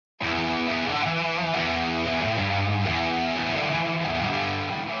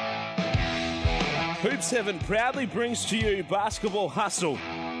Hoop 7 proudly brings to you Basketball Hustle.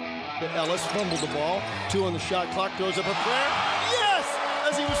 Ellis fumbled the ball. 2 on the shot clock. Goes up a prayer. Yes!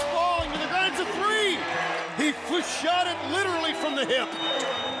 As he was falling to the ground, it's a 3. He shot it literally from the hip.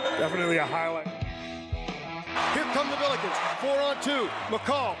 Definitely a highlight. Here come the Billikens. 4 on 2.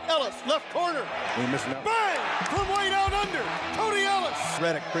 McCall. Ellis. Left corner. We're missing out. Bang! From way down under. Cody Ellis.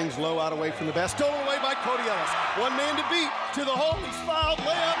 Reddick brings low out away from the basket. Stolen away by Cody Ellis. One man to beat. To the hole. He's fouled.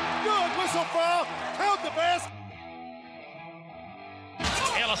 Layup. Good. Whistle foul. Count the basket.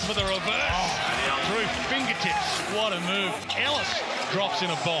 Ellis with a reverse. Through fingertips. What a move. Ellis drops in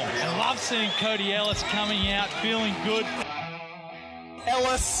a bomb. I love seeing Cody Ellis coming out, feeling good.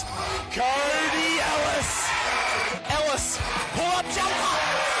 Ellis. Cody Ellis. Ellis. Pull-up jumper.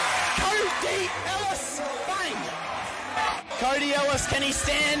 Cody Ellis. Bang. Cody Ellis, can he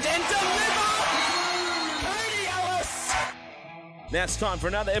stand and deliver? Cody Ellis. Now it's time for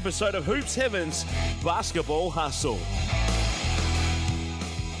another episode of Hoops Heaven's Basketball Hustle.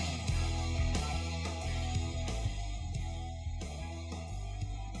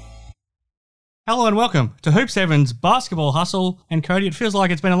 Hello and welcome to Hoop 7's Basketball Hustle. And Cody, it feels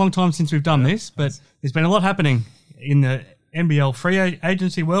like it's been a long time since we've done this, but there's been a lot happening in the NBL free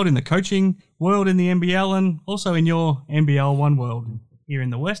agency world, in the coaching world in the NBL, and also in your NBL 1 world here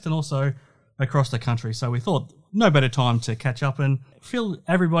in the West and also across the country. So we thought no better time to catch up and fill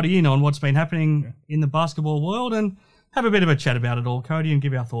everybody in on what's been happening in the basketball world and have a bit of a chat about it all, Cody, and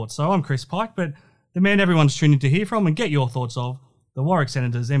give our thoughts. So I'm Chris Pike, but the man everyone's tuning to hear from and get your thoughts of, the Warwick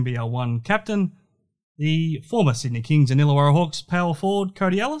Senators NBL 1 captain, the former Sydney Kings and Illawarra Hawks power forward,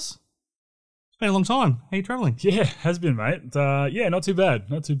 Cody Ellis. It's been a long time. How you travelling? Yeah, has been, mate. Not too bad.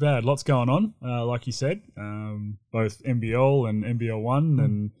 Not too bad. Lots going on, like you said. Both NBL and NBL 1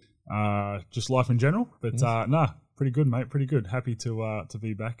 and just life in general. But pretty good, mate. Pretty good. Happy to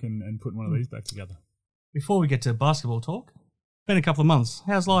be back and putting one of these back together. Before we get to basketball talk, it's been a couple of months.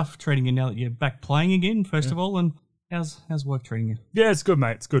 How's life treating you now that you're back playing again, first of all, and how's work treating you? Yeah, it's good,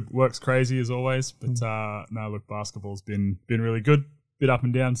 mate. It's good. Work's crazy as always, but look, basketball's been really good. Bit up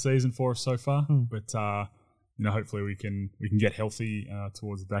and down season for us so far, but hopefully we can get healthy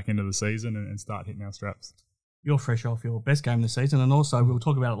towards the back end of the season and start hitting our straps. You're fresh off your best game of the season, and also we'll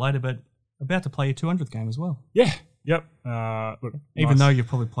talk about it later, but about to play your 200th game as well. Yeah. Yep. Look, even though you've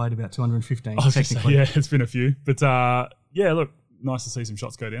probably played about 215 technically. Yeah, it's been a few, but look, nice to see some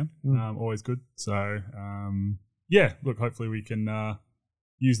shots go down. Always good. So. Look, hopefully we can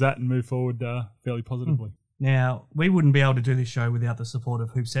use that and move forward fairly positively. Now, we wouldn't be able to do this show without the support of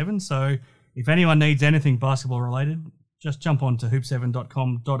Hoop 7, so if anyone needs anything basketball related, just jump on to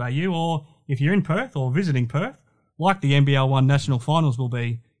hoop7.com.au, or if you're in Perth or visiting Perth, like the NBL 1 National Finals will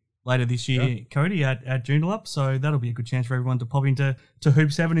be later this year, Cody, at Joondalup, so that'll be a good chance for everyone to pop into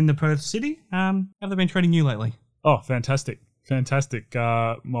Hoop 7 in the Perth city. Have they been treating you lately? Oh, fantastic. Fantastic.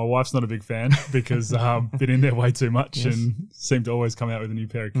 My wife's not a big fan because been in there way too much and seem to always come out with a new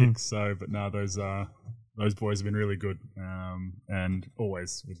pair of kicks. So, but no, those boys have been really good and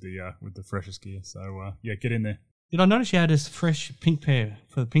always with the freshest gear. So get in there. Did I notice you had a fresh pink pair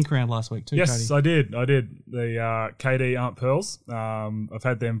for the pink round last week too? Yes, Cody? I did. The KD Aunt Pearls. I've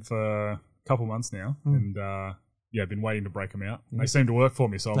had them for a couple months now, and I've been waiting to break them out. They seem to work for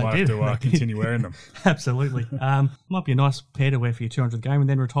me, so I might have to continue wearing them. Absolutely. Might be a nice pair to wear for your 200th game and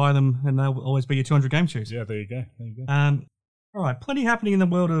then retire them, and they'll always be your 200 game shoes. Yeah, there you go. All right, plenty happening in the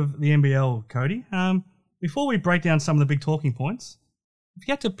world of the NBL, Cody. Before we break down some of the big talking points, if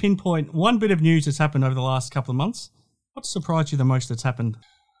you had to pinpoint one bit of news that's happened over the last couple of months, what surprised you the most that's happened?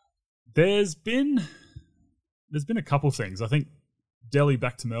 There's been a couple of things. I think Delhi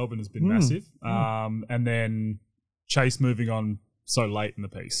back to Melbourne has been massive. And then Chase moving on so late in the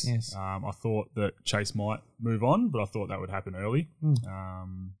piece. Yes. I thought that Chase might move on, but I thought that would happen early.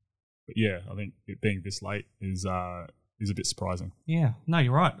 But yeah, I think it being this late is a bit surprising. Yeah, no,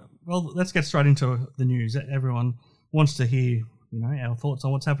 you're right. Well, let's get straight into the news. Everyone wants to hear, our thoughts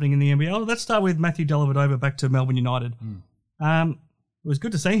on what's happening in the NBL. Let's start with Matthew Dellavedova back to Melbourne United. It was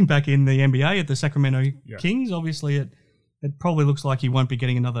good to see him back in the NBA at the Sacramento Kings. Obviously, it probably looks like he won't be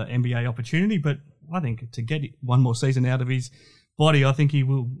getting another NBA opportunity, but I think to get one more season out of his body, I think he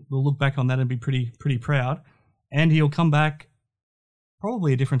will look back on that and be pretty proud. And he'll come back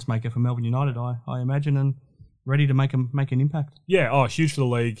probably a difference maker for Melbourne United, I imagine, and ready to make an impact. Yeah, huge for the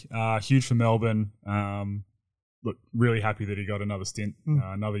league, huge for Melbourne. Look, really happy that he got another stint,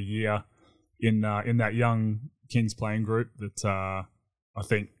 another year in that young Kings playing group that I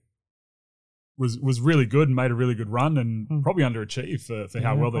think was really good and made a really good run and probably underachieved for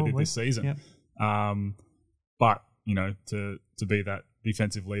how well they did this season. Yep. But to be that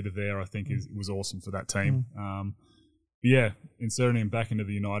defensive leader there, I think was awesome for that team. But yeah, inserting him back into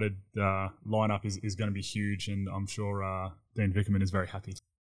the United lineup is going to be huge, and I'm sure Dean Vickerman is very happy.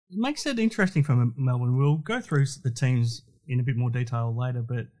 It makes it interesting for Melbourne. We'll go through the teams in a bit more detail later,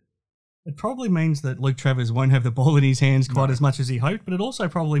 but it probably means that Luke Travers won't have the ball in his hands quite as much as he hoped, but it also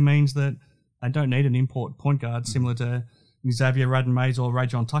probably means that they don't need an import point guard similar to Xavier Radden-Mays or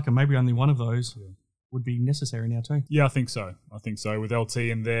Ray-John Tucker. Maybe only one of those would be necessary now too. Yeah, I think so. With LT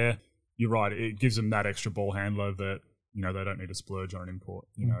in there, you're right. It gives them that extra ball handler that, you know, they don't need to splurge on an import.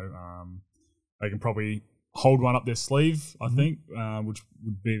 You know, they can probably hold one up their sleeve, I think, which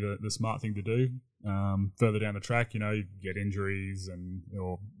would be the smart thing to do. Further down the track, you know, you get injuries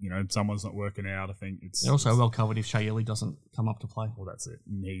or you know, someone's not working out. I think they're also well covered if Shea Ili doesn't come up to play. Well, that's it.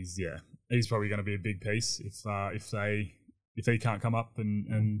 And he's probably going to be a big piece if he can't come up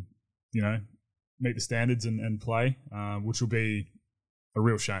and you know, meet the standards and play, which will be a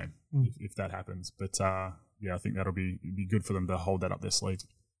real shame if that happens. But I think that'll be good for them to hold that up their sleeve.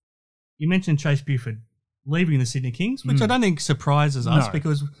 You mentioned Chase Buford leaving the Sydney Kings, which I don't think surprises us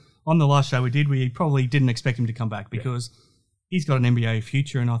because on the last show we probably didn't expect him to come back because he's got an NBA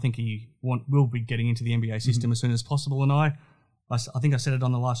future, and I think he will be getting into the NBA system as soon as possible. And I think I said it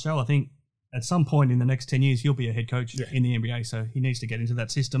on the last show. I think at some point in the next 10 years, he'll be a head coach in the NBA, so he needs to get into that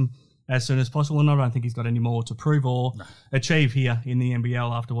system as soon as possible. And I don't think he's got any more to prove or achieve here in the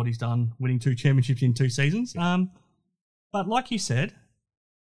NBL after what he's done, winning 2 championships in 2 seasons. But like you said,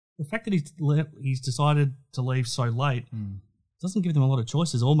 the fact that he's decided to leave so late doesn't give them a lot of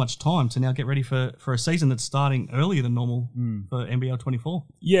choices or much time to now get ready for a season that's starting earlier than normal for NBL 24.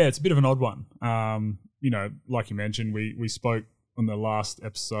 Yeah, it's a bit of an odd one. You know, like you mentioned, we spoke on the last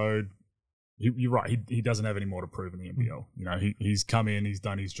episode. You're right. He doesn't have any more to prove in the NBL. You know, he's come in, he's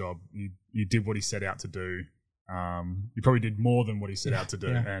done his job. He did what he set out to do. He probably did more than what he set out to do,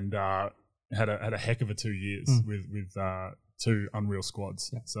 and had a heck of a 2 years with 2 unreal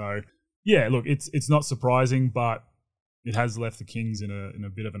squads. Yeah. So yeah, look, it's not surprising, but it has left the Kings in a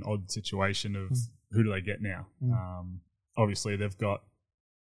bit of an odd situation of who do they get now. Obviously, they've got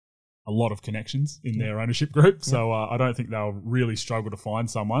a lot of connections in their ownership group, so I don't think they'll really struggle to find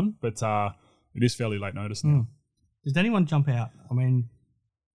someone. But it is fairly late notice now. Does anyone jump out? I mean,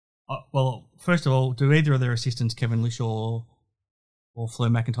 well, first of all, do either of their assistants, Kevin Lishaw or Fleur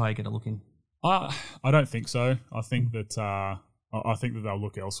McIntyre, get a look in? I don't think so. I think that they'll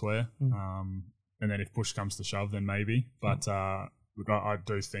look elsewhere, and then if push comes to shove, then maybe. But look, I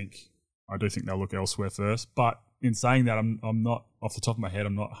do think they'll look elsewhere first. But in saying that, I'm not off the top of my head.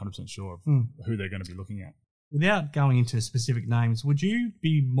 I'm not 100% sure of who they're going to be looking at. Without going into specific names, would you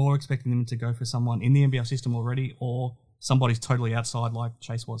be more expecting them to go for someone in the NBL system already, or somebody's totally outside like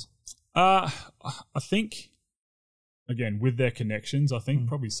Chase was? I think, again, with their connections, I think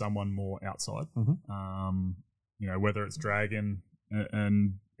probably someone more outside. You know, whether it's Dragon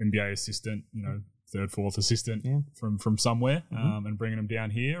and NBA assistant, you know, 3rd, 4th assistant from somewhere, and bringing them down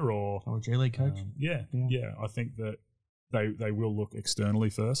here, or a G League coach. I think that they will look externally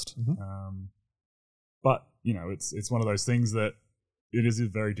first. But you know, it's one of those things that it is a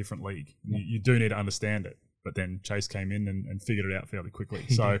very different league. You do need to understand it. But then Chase came in and figured it out fairly quickly.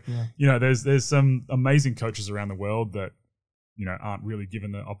 So you know, there's some amazing coaches around the world that, you know, aren't really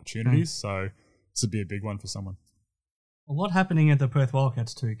given the opportunities. So this would be a big one for someone. A lot happening at the Perth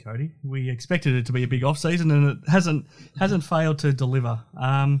Wildcats too, Cody. We expected it to be a big off-season, and it hasn't failed to deliver.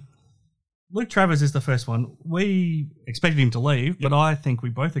 Luke Travers is the first one. We expected him to leave, but I think we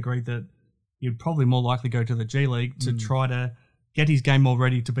both agreed that he'd probably more likely go to the G League to try to get his game more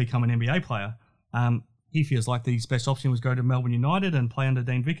ready to become an NBA player. He feels like the best option was go to Melbourne United and play under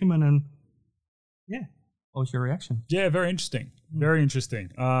Dean Vickerman. And what was your reaction? Yeah, very interesting. Very interesting.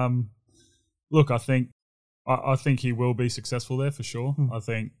 Look, I think he will be successful there for sure. I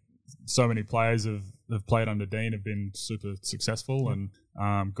think so many players have played under Dean have been super successful and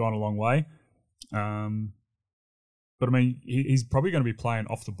gone a long way. But I mean, he's probably going to be playing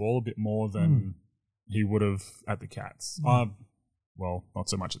off the ball a bit more than he would have at the Cats. Well, not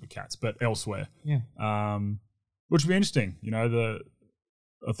so much at the Cats, but elsewhere. Which would be interesting. You know,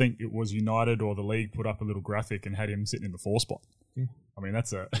 I think it was United or the league put up a little graphic and had him sitting in the 4 spot. I mean,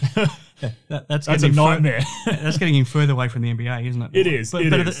 that's that's a nightmare. That's getting him further away from the NBA, isn't it? It is. But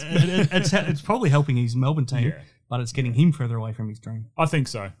it's probably helping his Melbourne team, but it's getting him further away from his dream. I think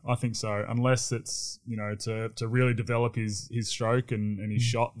so. Unless it's, you know, to really develop his stroke and his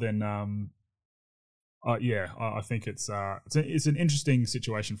shot, then I think it's an interesting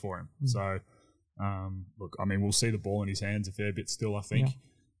situation for him. So look, I mean, we'll see the ball in his hands a fair bit still, I think.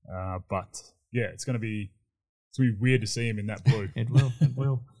 But yeah, it's going to be It's going to be weird to see him in that blue. It will. It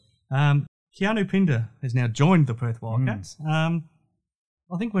will. Keanu Pinder has now joined the Perth Wildcats.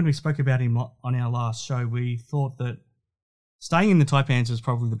 I think when we spoke about him on our last show, we thought that staying in the Taipans was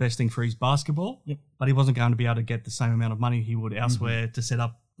probably the best thing for his basketball, but he wasn't going to be able to get the same amount of money he would elsewhere to set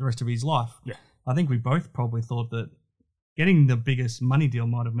up the rest of his life. Yeah. I think we both probably thought that getting the biggest money deal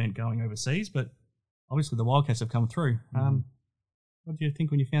might have meant going overseas, but obviously the Wildcats have come through. What do you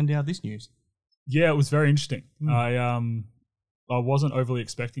think when you found out this news? Yeah, it was very interesting. I wasn't overly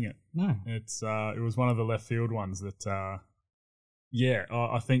expecting it. No. It was one of the left field ones that,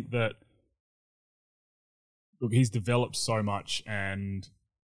 I think that, look, he's developed so much, and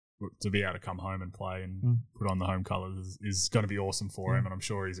look, to be able to come home and play and put on the home colours is going to be awesome for him, and I'm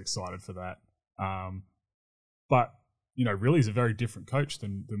sure he's excited for that. But, really he's a very different coach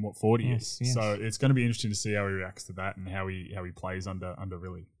than what Fordy is. Yes. So it's going to be interesting to see how he reacts to that and how he plays under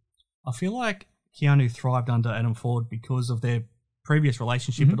Riley. I feel like Keanu thrived under Adam Ford because of their previous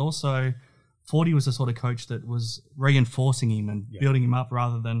relationship, but also Fordy was the sort of coach that was reinforcing him and building him up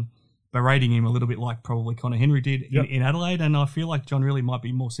rather than berating him a little bit like probably Connor Henry did in Adelaide. And I feel like John Riley might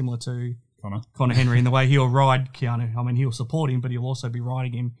be more similar to Connor Henry in the way he'll ride Keanu. I mean, he'll support him, but he'll also be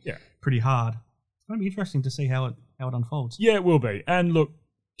riding him pretty hard. It's going to be interesting to see how it unfolds. Yeah, it will be. And look,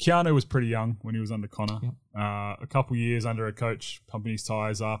 Keanu was pretty young when he was under Connor. A couple of years under a coach, pumping his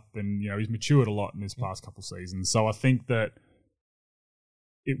tyres up, and he's matured a lot in his past couple of seasons. So I think that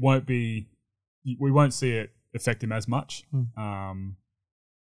we won't see it affect him as much.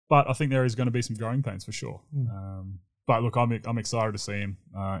 But I think there is going to be some growing pains for sure. But look, I'm excited to see him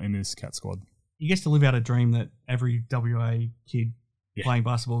in this Cat squad. He gets to live out a dream that every WA kid playing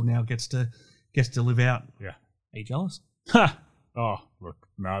basketball now gets to live out. Yeah. Are you jealous? Oh, look,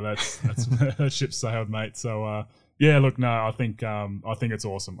 no, that's that ship sailed, mate. So look, no, I think it's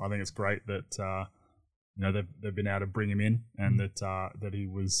awesome. I think it's great that they've been able to bring him in, and that he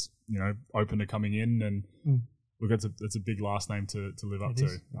was open to coming in, and look, it's a big last name to live up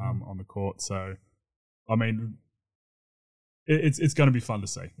to on the court. So, I mean, it's going to be fun to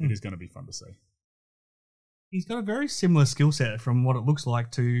see. It is going to be fun to see. He's got a very similar skill set from what it looks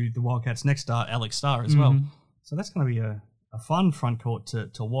like to the Wildcats' next star, Alex Starr, as well. So that's going to be a fun front court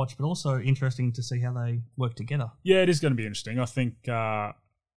to watch, but also interesting to see how they work together. Yeah, it is going to be interesting. I think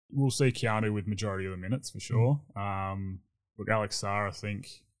we'll see Keanu with majority of the minutes for sure. Look, Alex Starr, I think,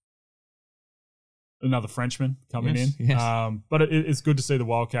 another Frenchman coming in. Yes. But it's good to see the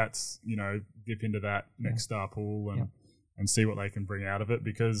Wildcats, dip into that next star pool and see what they can bring out of it,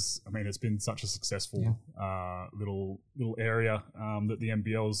 because, I mean, it's been such a successful little area that the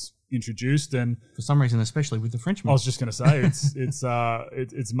NBL's introduced, and for some reason, especially with the Frenchmen. I was just going to say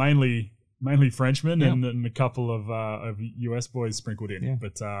it's mainly Frenchmen and a couple of US boys sprinkled in.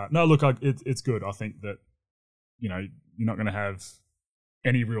 But no, look, it's good. I think that you're not going to have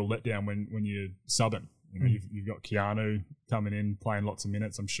any real letdown when you're subbing. You've got Keanu coming in, playing lots of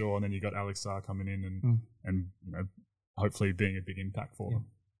minutes, I'm sure, and then you've got Alex Starr coming in and hopefully being a big impact for them.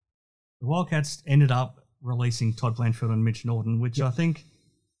 The Wildcats ended up releasing Todd Blanchfield and Mitch Norton, which I think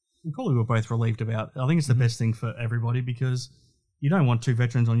we probably were both relieved about. I think it's the best thing for everybody, because you don't want two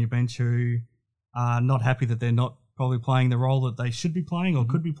veterans on your bench who are not happy that they're not probably playing the role that they should be playing or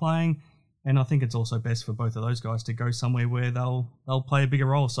could be playing. And I think it's also best for both of those guys to go somewhere where they'll play a bigger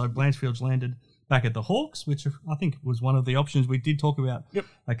role. So Blanchfield's landed back at the Hawks, which I think was one of the options we did talk about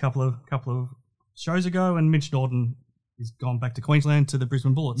a couple of shows ago, and Mitch Norton has gone back to Queensland to the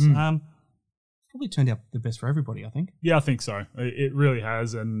Brisbane Bullets. Probably turned out the best for everybody, I think. Yeah, I think so. It really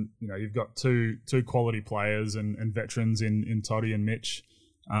has, and you've got two quality players and veterans in Toddy and Mitch,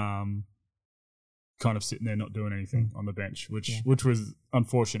 kind of sitting there not doing anything on the bench, which was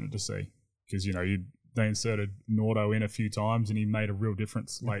unfortunate to see, because they inserted Nordo in a few times and he made a real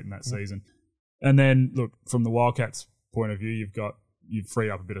difference late in that season. And then look, from the Wildcats' point of view, you've freed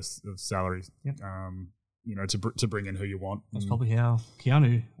up a bit of salaries. To bring in who you want. That's probably how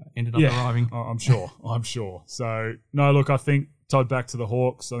Keanu ended up arriving. I'm sure. So, no, look, I think Todd back to the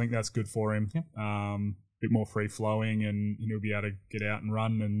Hawks. I think that's good for him. Bit more free-flowing, and he'll be able to get out and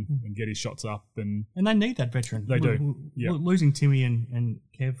run and get his shots up. And they need that veteran. They do. Losing Timmy and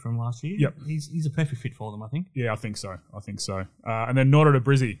Kev from last year, he's a perfect fit for them, I think. Yeah, I think so. And then Nordo to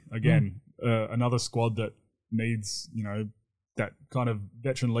Brizzy, again, another squad that needs, that kind of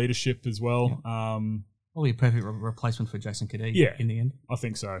veteran leadership as well. Probably a perfect replacement for Jason Kadee in the end. I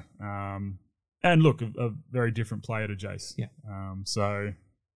think so. And look, a very different player to Jace. So,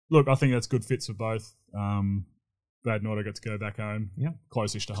 look, I think that's good fits for both. Glad Nordo got to go back home.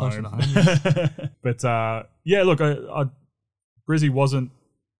 Close-ish to home. But, look, Brizzy wasn't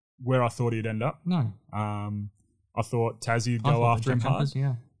where I thought he'd end up. No. I thought Tassie would I go thought after the him Jack hard. Jumpers,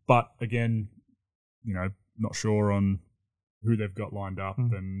 yeah. But again, not sure on who they've got lined up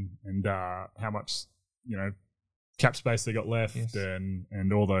and how much, cap space they got left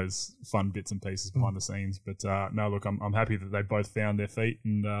and all those fun bits and pieces behind the scenes. But no, look, I'm happy that they both found their feet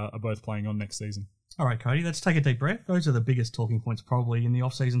and are both playing on next season. All right, Cody, let's take a deep breath. Those are the biggest talking points probably in the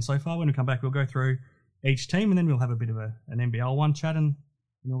off-season so far. When we come back, we'll go through each team and then we'll have a bit of an NBL one chat and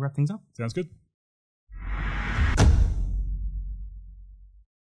we'll wrap things up. Sounds good.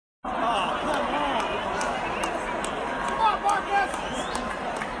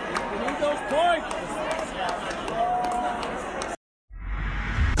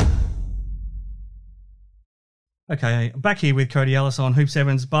 Okay, back here with Cody Ellis on Hoop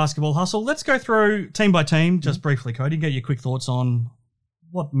 7's Basketball Hustle. Let's go through team by team, just briefly, Cody, get your quick thoughts on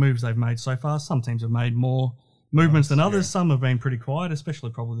what moves they've made so far. Some teams have made more movements than others. Some have been pretty quiet, especially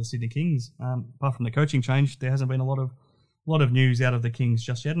probably the Sydney Kings. Apart from the coaching change, there hasn't been a lot of news out of the Kings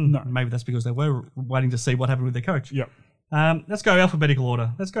just yet, and maybe that's because they were waiting to see what happened with their coach. Yep. Let's go alphabetical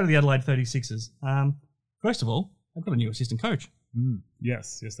order. Let's go to the Adelaide 36ers. First of all, they've got a new assistant coach.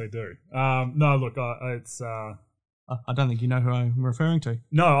 Yes, they do. No, look, it's... I don't think you know who I'm referring to.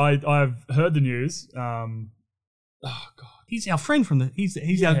 No, I've heard the news. Oh God, he's our friend from the.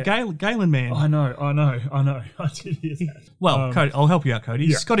 He's our Galen man. I know. I did hear that. Well, Cody, I'll help you out, Cody.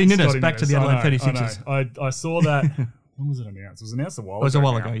 Scotty Ninnis back to the Adelaide 36ers. I saw that. When was it announced? It was announced a while ago. It was a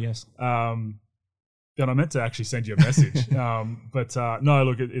while ago, yes. Then I meant to actually send you a message. But no,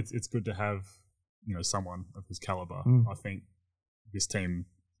 look, it's good to have someone of his caliber. I think this team,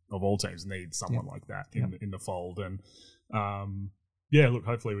 of all teams, needs someone like that in the fold. And look,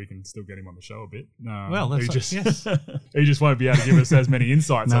 hopefully we can still get him on the show a bit. He just won't be able to give us as many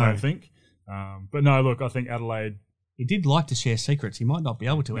insights, I don't think. But no, look, I think Adelaide... He did like to share secrets. He might not be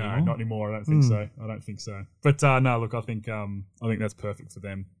able to anymore. No, not anymore. I don't think so. But no, look, I think that's perfect for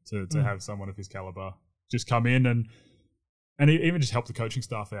them to have someone of his caliber just come in and even just help the coaching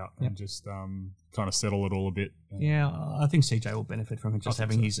staff out and just kind of settle it all a bit. Yeah, I think CJ will benefit from it, just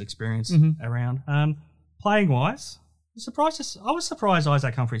having his experience around. Playing wise, I was surprised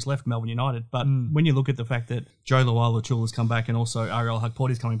Isaac Humphries left Melbourne United, but when you look at the fact that Joe Luai-Lachul has come back and also Ariel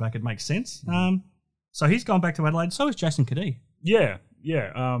Hukporti is coming back, it makes sense. So he's gone back to Adelaide. So is Jason Kadee. Yeah.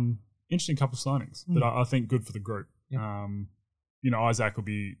 Interesting couple of signings, but I think good for the group. Yep. Isaac will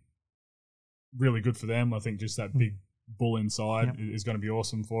be really good for them. I think just that big bull inside is going to be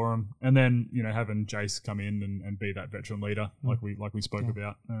awesome for him. And then, having Jace come in and be that veteran leader like we spoke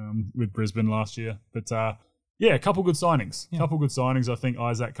about with Brisbane last year. But a couple good signings. I think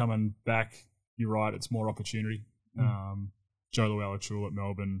Isaac coming back, you're right, it's more opportunity. Joe Luai-Lachul at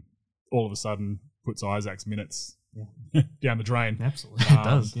Melbourne all of a sudden puts Isaac's minutes down the drain. Absolutely. It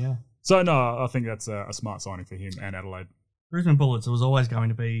does, yeah. So, no, I think that's a smart signing for him and Adelaide. Brisbane Bullets, there was always going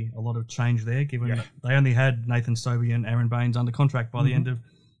to be a lot of change there, given they only had Nathan Stobie and Aaron Baines under contract by the end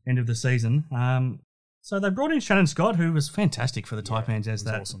of the season. So they brought in Shannon Scott, who was fantastic for the Taipans as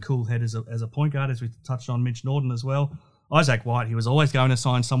that cool head as a point guard, as we touched on Mitch Norton as well. Isaac White, he was always going to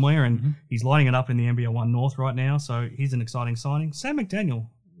sign somewhere, and he's lighting it up in the NBL 1 North right now, so he's an exciting signing. Sam McDaniel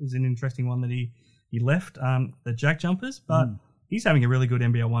is an interesting one that he left, the Jack Jumpers, but he's having a really good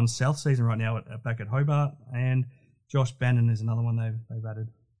NBL 1 South season right now back at Hobart, and Josh Bannon is another one they've added.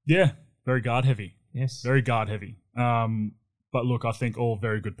 Yeah, very guard heavy. Yes. Very guard heavy. But look, I think all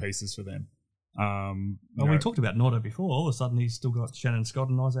very good pieces for them. We talked about Nordo before. All of a sudden, he's still got Shannon Scott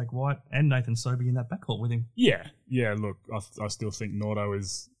and Isaac White and Nathan Stobie in that backcourt with him. Yeah. Look, I still think Nordo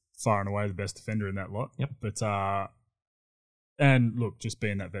is far and away the best defender in that lot. Yep. But and look, just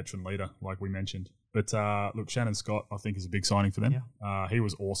being that veteran leader, like we mentioned. But look, Shannon Scott, I think, is a big signing for them. Yeah. He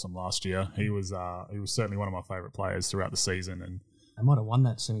was awesome last year. He was certainly one of my favourite players throughout the season, and they might have won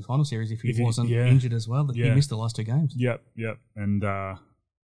that semi-final series if he wasn't injured as well. He missed the last 2 games. Yep. And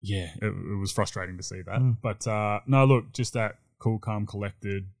it was frustrating to see that. But no, look, just that cool, calm,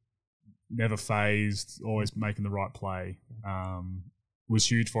 collected, never phased, always making the right play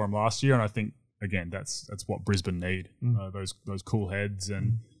was huge for him last year. And I think, again, that's what Brisbane need, those cool heads.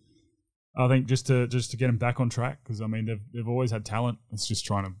 And I think just to get him back on track, because, I mean, they've always had talent. It's just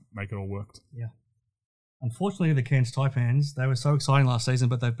trying to make it all work. Yeah. Unfortunately, the Cairns Taipans, they were so exciting last season,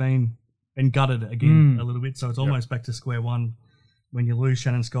 but they've been gutted again a little bit. So it's almost back to square one when you lose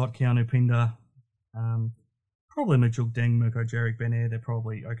Shannon Scott, Keanu Pinder, probably Mitchell Deng, Mirko Jerick, Ben Air. They're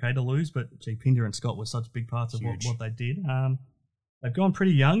probably okay to lose, but Pinder and Scott were such big parts of what they did. They've gone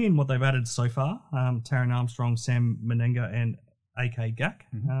pretty young in what they've added so far. Taron Armstrong, Sam Menenga, and AK Gak.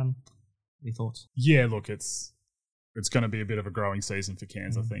 Any thoughts? Yeah, look, it's going to be a bit of a growing season for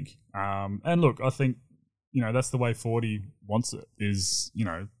Cairns, I think. And look, I think that's the way 40 wants it, is,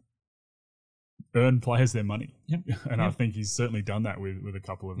 earn players their money. Yep. And I think he's certainly done that with a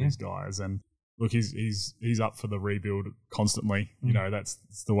couple of these guys. And look, he's up for the rebuild constantly. That's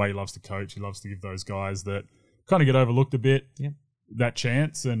the way he loves to coach. He loves to give those guys that kind of get overlooked a bit that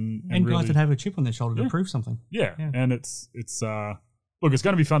chance, and guys really, that have a chip on their shoulder to prove something. Yeah. And it's look, it's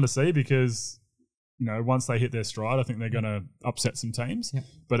going to be fun to see because once they hit their stride, I think they're going to upset some teams.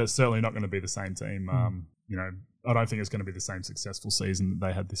 But it's certainly not going to be the same team. I don't think it's going to be the same successful season that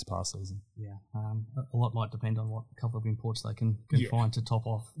they had this past season. Yeah, a lot might depend on what couple of imports they can find to top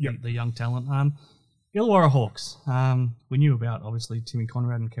off the young talent. Illawarra Hawks. We knew about, obviously, Timmy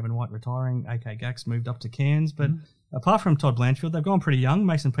Conrad and Kevin White retiring. AK Gax moved up to Cairns. But apart from Todd Blanchfield, they've gone pretty young.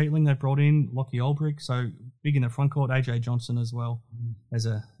 Mason Peatling they brought in. Lockie Olbrich, so big in the front court. AJ Johnson as well as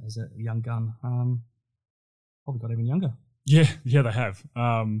a young gun. Probably got even younger. Yeah, they have.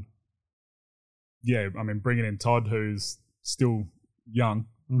 Bringing in Todd, who's still young,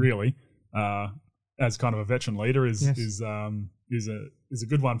 really, as kind of a veteran leader is a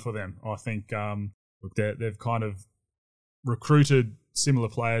good one for them. I think they've kind of recruited similar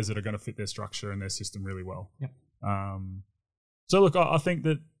players that are going to fit their structure and their system really well. Yep. So look, I think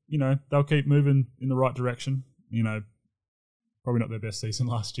that they'll keep moving in the right direction. Probably not their best season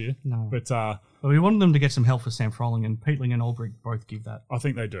last year. No. But we wanted them to get some help for Sam Froling, and Peatling and Olbrich both give that. I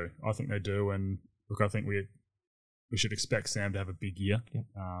think they do. And look, I think we should expect Sam to have a big year,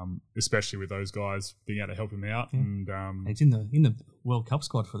 especially with those guys being able to help him out. And he's in the World Cup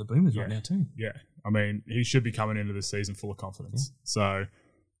squad for the Boomers right now too. Yeah, I mean, he should be coming into the season full of confidence. So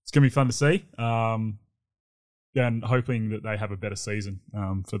it's going to be fun to see. And hoping that they have a better season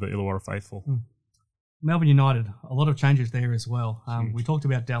for the Illawarra faithful. Melbourne United, a lot of changes there as well. We talked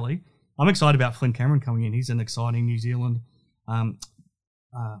about Daly. I'm excited about Flynn Cameron coming in. He's an exciting New Zealand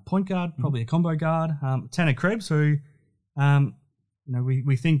point guard, probably a combo guard. Tanner Krebs, who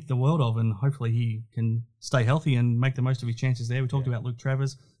we think the world of, and hopefully he can stay healthy and make the most of his chances there. We talked about Luke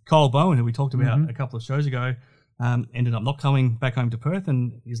Travers. Kyle Bowen, who we talked about a couple of shows ago, ended up not coming back home to Perth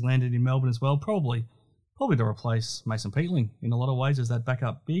and is landed in Melbourne as well, probably to replace Mason Peatling in a lot of ways as that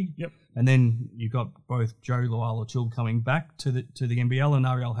backup big. Yep. And then you've got both Joe Loala-Chul coming back to the NBL and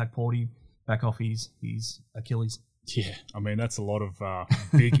Ariel Hakporti back off his Achilles. Yeah, I mean that's a lot of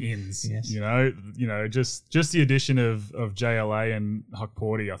big ins. Yes. Just the addition of JLA and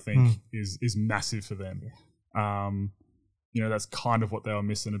Hakporti, I think, is massive for them. Yeah. That's kind of what they were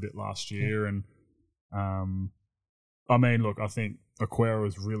missing a bit last year, and I think Aquera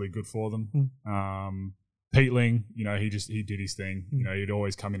was really good for them. Peatling, he did his thing. He'd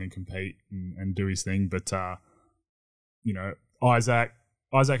always come in and compete and do his thing. But Isaac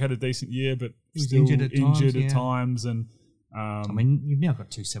had a decent year, but still injured at times. And you've now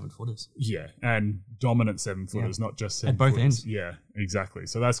got 2 7-footers. Yeah, and dominant 7-footers, not just 7-footers. At both ends. Yeah, exactly.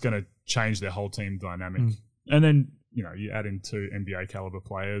 So that's going to change their whole team dynamic. And then you add in 2 NBA caliber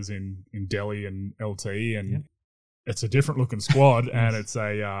players in Delhi and LT, and it's a different looking squad, and it's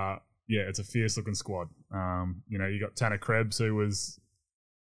a fierce looking squad. You got Tanner Krebs, who was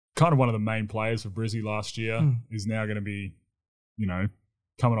kind of one of the main players for Brizzy last year, is now going to be,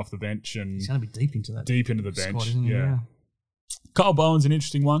 coming off the bench, and he's going to be deep into the bench. Squad, isn't he? Yeah. Kyle Bowen's an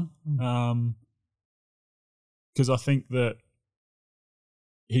interesting one, because I think that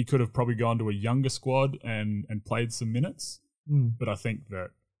he could have probably gone to a younger squad and played some minutes, but I think that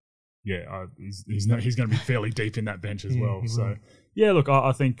he's going to be fairly deep in that bench as well. So look,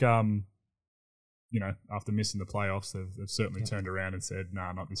 I think after missing the playoffs, they've certainly turned around and said,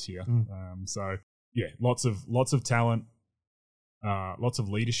 nah, not this year. Lots of talent, lots of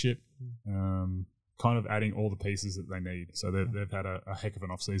leadership, kind of adding all the pieces that they need. So they've had a heck of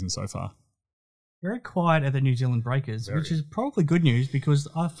an off season so far. Very quiet at the New Zealand Breakers, which is probably good news because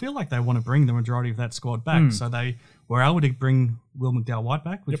I feel like they want to bring the majority of that squad back. So they were able to bring Will McDowell-White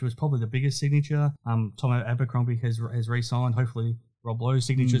back, which was probably the biggest signature. Tomo Abercrombie has re-signed. Hopefully Rob Lowe's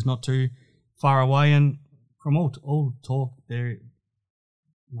signature is not too far away. And from all talk, they're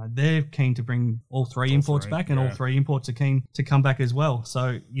keen to bring all three imports back, and all 3 imports are keen to come back as well.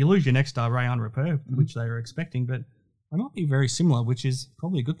 So you lose your next star, Rayan Rapper, which they were expecting, but they might be very similar, which is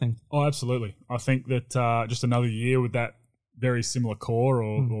probably a good thing. Oh, absolutely. I think that just another year with that very similar core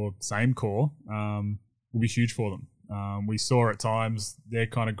or same core will be huge for them. We saw at times their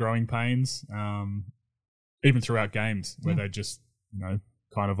kind of growing pains, even throughout games, where they just,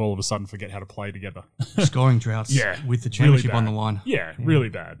 kind of all of a sudden forget how to play together. Scoring droughts with the championship really on the line. Yeah, really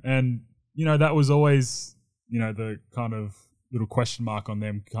bad. And, that was always, the kind of little question mark on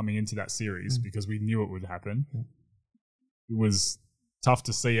them coming into that series because we knew it would happen. It was tough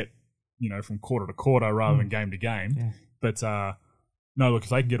to see it, from quarter to quarter rather than game to game. Yeah. But no, look, if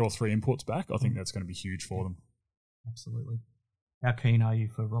they can get all 3 imports back, I think that's going to be huge for them. Absolutely. How keen are you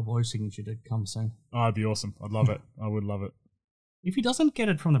for Rob Lowe's signature to come soon? Oh, it'd be awesome. I'd love it. I would love it. If he doesn't get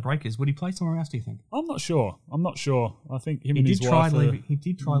it from the Breakers, would he play somewhere else, do you think? I'm not sure. I think him and his wife... He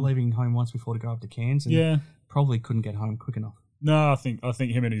did try leaving home once before to go up to Cairns and probably couldn't get home quick enough. No, I think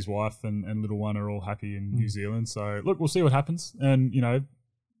him and his wife and little one are all happy in New Zealand. So, look, we'll see what happens. And,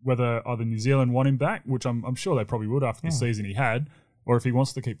 whether either New Zealand want him back, which I'm sure they probably would after the season he had, or if he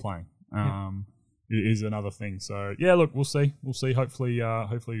wants to keep playing. Is another thing. So yeah, look, we'll see. Hopefully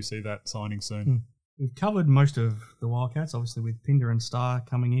you see that signing soon. We've covered most of the Wildcats, obviously with Pinder and Starr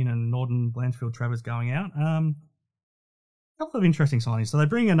coming in and Norton, Blanchfield, Travers going out. A couple of interesting signings. So they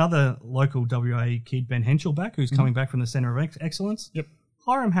bring another local WA kid, Ben Henschel, back, who's coming back from the Centre of Excellence. Yep.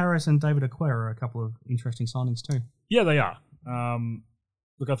 Hiram Harris and David Aquera are a couple of interesting signings too. Yeah, they are.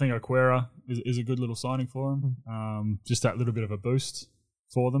 Look, I think Aquera is a good little signing for him. Just that little bit of a boost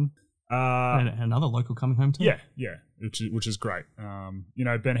for them. And another local coming home too. Yeah, which is great.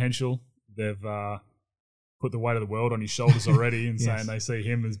 Ben Henschel, they've put the weight of the world on his shoulders already, and saying they see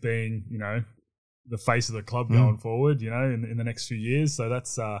him as being, the face of the club going forward, in the next few years. So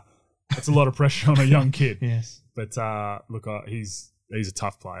that's a lot of pressure on a young kid. Yes, but look, he's a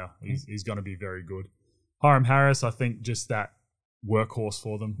tough player. He's going to be very good. Hiram Harris, I think, just that workhorse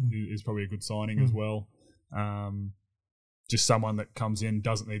for them is probably a good signing as well. Just someone that comes in,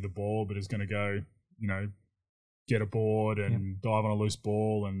 doesn't need the ball, but is going to go, get a board and dive on a loose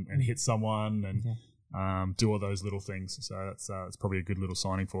ball and hit someone and do all those little things. So that's probably a good little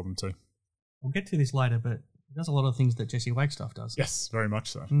signing for them too. We'll get to this later, but he does a lot of things that Jesse Wagstaff does. Yes, very much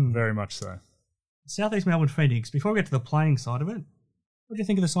so. Very much so. South East Melbourne Phoenix, before we get to the playing side of it, what do you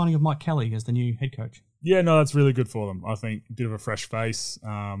think of the signing of Mike Kelly as the new head coach? Yeah, no, that's really good for them. I think a bit of a fresh face.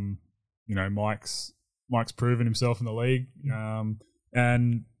 Mike's proven himself in the league,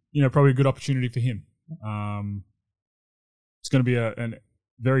 and probably a good opportunity for him. It's going to be a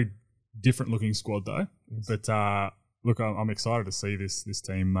very different looking squad though. Yes. But look, I'm excited to see this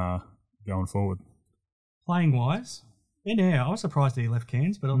team going forward. Playing wise, I was surprised that he left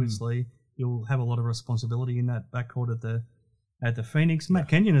Cairns, but obviously he'll have a lot of responsibility in that backcourt at the Phoenix. Matt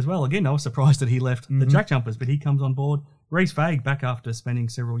Kenyon as well. Again, I was surprised that he left the Jack Jumpers, but he comes on board. Reece Vague back after spending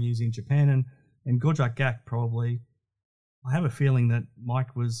several years in Japan, and Gorjak Gak probably. I have a feeling that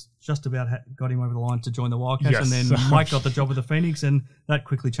Mike was just about got him over the line to join the Wildcats, and then Mike got the job with the Phoenix, and that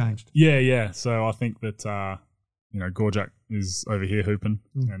quickly changed. Yeah. So I think that Gorjak is over here hooping,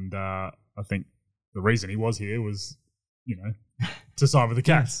 and I think the reason he was here was to sign with the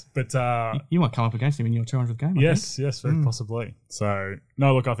Cats. But you might come up against him in your 200th game. Yes, very possibly. So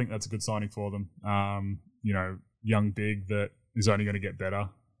no, look, I think that's a good signing for them. Young big that is only going to get better,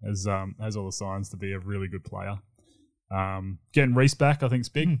 has all the signs to be a really good player. Getting Reece back, I think, is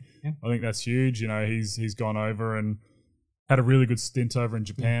big. I think that's huge. He's gone over and had a really good stint over in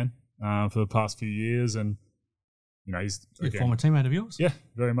Japan for the past few years, and he's a former teammate of yours. Yeah,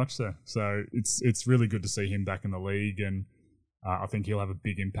 very much so. So it's really good to see him back in the league, and I think he'll have a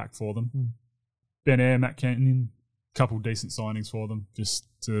big impact for them. Ben Eyre, Matt Kenyon, couple decent signings for them just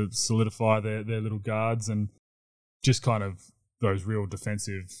to solidify their little guards and just kind of those real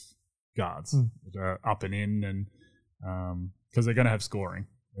defensive guards that are up and in, and because they're going to have scoring.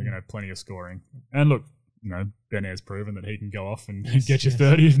 They're going to have plenty of scoring. And look, Ben Eyre's proven that he can go off and get you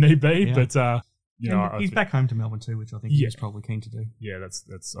 30 if need be. Yeah. But he's back home to Melbourne too, which I think he's probably keen to do. Yeah,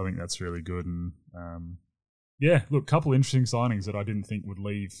 that's. I think that's really good. And look, couple interesting signings that I didn't think would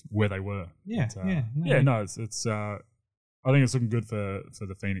leave where they were. It's. I think it's looking good for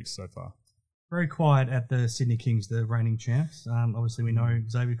the Phoenix so far. Very quiet at the Sydney Kings, the reigning champs. Obviously, we know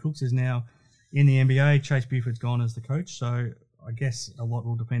Xavier Cooks is now in the NBA. Chase Buford's gone as the coach, so I guess a lot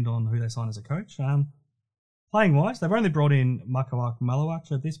will depend on who they sign as a coach. Playing wise, they've only brought in Makawak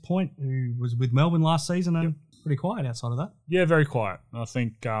Malawach at this point, who was with Melbourne last season, and pretty quiet outside of that. Yeah, very quiet. I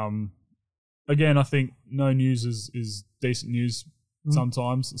think, I think no news is decent news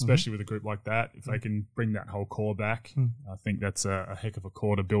sometimes, especially with a group like that. If they can bring that whole core back, I think that's a heck of a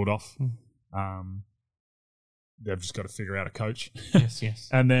core to build off. They've just got to figure out a coach. Yes.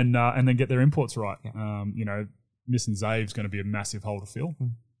 and then get their imports right. Yeah. Missing Zave's going to be a massive hole to fill.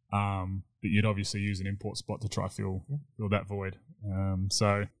 But you'd obviously use an import spot to try fill that void.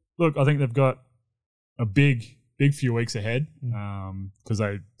 So look, I think they've got a big few weeks ahead because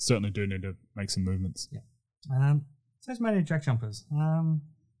they certainly do need to make some movements. Yeah. Tasmania Jack Jumpers.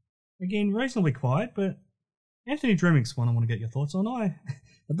 Again, reasonably quiet, but Anthony Dremick's one I want to get your thoughts on.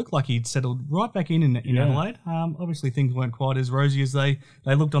 It looked like he'd settled right back in Adelaide. Obviously, things weren't quite as rosy as they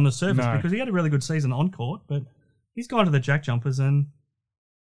looked on the surface because he had a really good season on court, but he's gone to the Jack Jumpers, and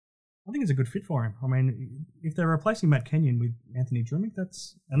I think it's a good fit for him. I mean, if they're replacing Matt Kenyon with Anthony Dremick,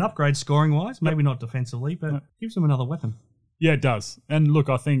 that's an upgrade scoring-wise, maybe not defensively, but gives them another weapon. Yeah, it does. And look,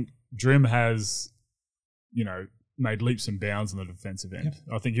 I think Drim has, made leaps and bounds on the defensive end. Yep.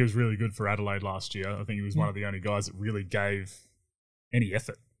 I think he was really good for Adelaide last year. I think he was one of the only guys that really gave any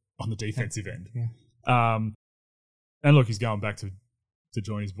effort on the defensive end. Yeah. And look, he's going back to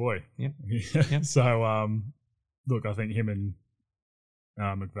join his boy. Yep. So, look, I think him and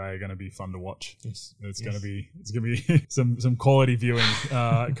McVeigh are going to be fun to watch. Yes. It's going to be some quality viewing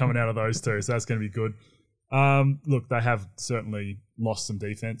coming out of those two. So that's going to be good. Look, they have certainly lost some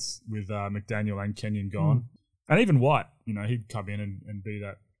defense with McDaniel and Kenyon gone. And even White, he'd come in and be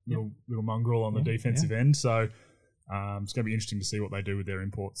that little mongrel on the defensive end. So it's going to be interesting to see what they do with their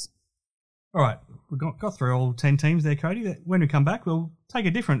imports. All right, we've got through all 10 teams there, Cody. When we come back, we'll take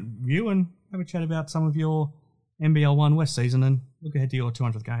a different view and have a chat about some of your NBL 1 West season and look ahead to your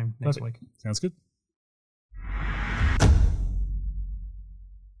 200th game next week. Sounds good.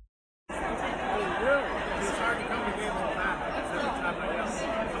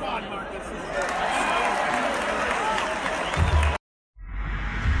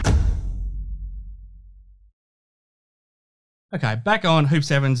 Okay, back on Hoop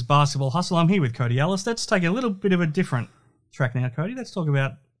 7's Basketball Hustle. I'm here with Cody Ellis. Let's take a little bit of a different track now, Cody. Let's talk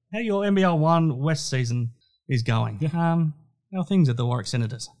about how your NBL 1 West season is going. Yeah. How are things at the Warwick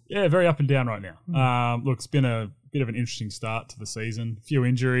Senators? Yeah, very up and down right now. Look, it's been a bit of an interesting start to the season. A few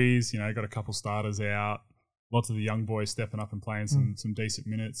injuries, got a couple starters out. Lots of the young boys stepping up and playing some decent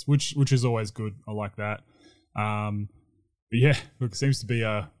minutes, which is always good. I like that. But yeah, look, it seems to be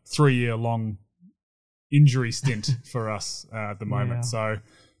a 3-year-long injury stint for us at the moment. Yeah. So,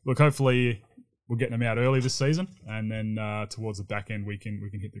 look, hopefully we're getting them out early this season, and then towards the back end we can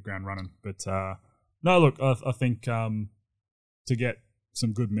hit the ground running. But no, look, I think to get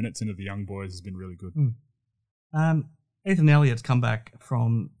some good minutes into the young boys has been really good. Ethan Elliott's come back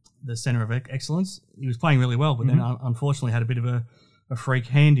from the Centre of Excellence. He was playing really well, but then unfortunately had a bit of a freak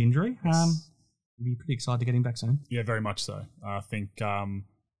hand injury. Yes. Be pretty excited to get him back soon. Yeah, very much so. I think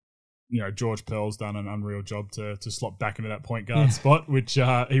George Pearl's done an unreal job to slot back into that point guard spot, which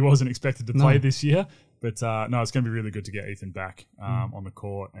he wasn't expected to play this year. But no, it's going to be really good to get Ethan back on the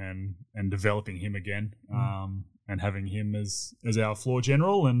court and developing him again and having him as our floor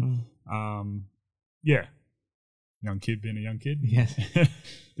general. And young kid being a young kid. Yeah.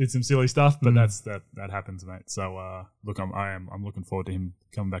 Did some silly stuff, but that happens, mate. So look, I'm looking forward to him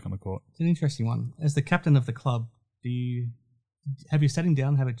coming back on the court. It's an interesting one. As the captain of the club, have you sat him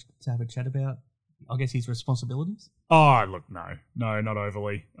down to have a chat about, I guess, his responsibilities? Oh, look, no, not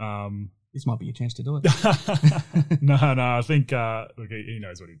overly. This might be your chance to do it. No, I think look, he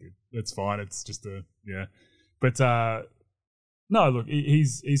knows what he did. It's fine. It's just but no, look,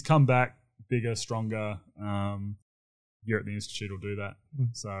 he's come back bigger, stronger. Here at the Institute will do that.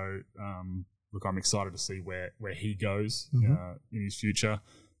 So look, I'm excited to see where he goes in his future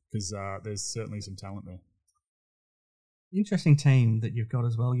because there's certainly some talent there. Interesting team that you've got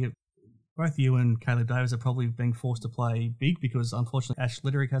as well. Both you and Caleb Davis are probably being forced to play big because unfortunately Ash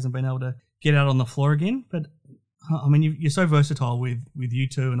Litterick hasn't been able to get out on the floor again. But I mean, you're so versatile with you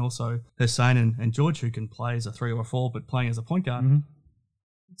two and also Hussein and George, who can play as a 3 or a 4, but playing as a point guard.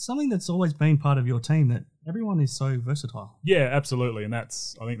 It's something that's always been part of your team, that everyone is so versatile. Yeah, absolutely. And I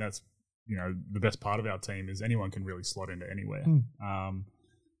think that's the best part of our team is anyone can really slot into anywhere.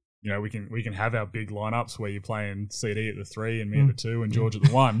 We can have our big lineups where you're playing CD at the 3 and me at the 2 and George at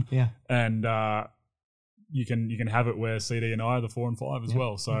the 1. Yeah. And you can have it where CD and I are the 4 and 5 as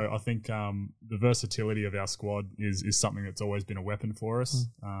well. So I think the versatility of our squad is something that's always been a weapon for us.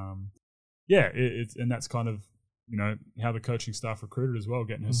 It's and that's kind of how the coaching staff recruited as well,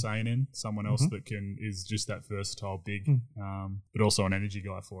 getting Hussein in, someone else that is just that versatile big, but also an energy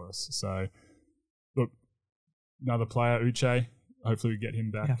guy for us. So look, another player, Uche. Hopefully we get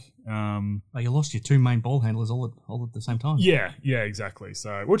him back. Yeah. You lost your 2 main ball handlers all at the same time. Yeah, exactly.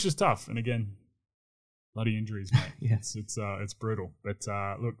 So, which is tough. And again, bloody injuries, mate. Yeah. It's brutal. But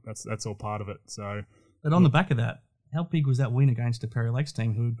look, that's all part of it. So, but on the back of that, how big was that win against the Perry Lakes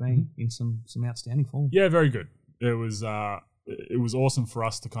team, who had been in some outstanding form? Yeah, very good. It was awesome for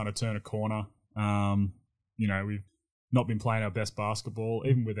us to kind of turn a corner. We've not been playing our best basketball,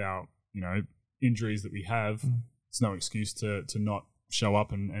 even with our injuries that we have. It's no excuse to not show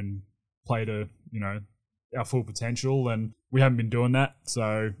up and play to our full potential, and we haven't been doing that.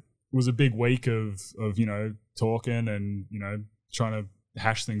 So was a big week of talking and trying to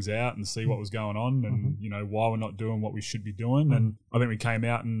hash things out and see what was going on and why we're not doing what we should be doing. And I think we came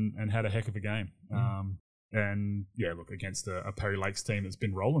out and had a heck of a game. And yeah, look, against a Perry Lakes team that's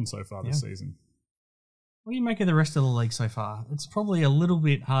been rolling so far this season. What do you make of the rest of the league so far? It's probably a little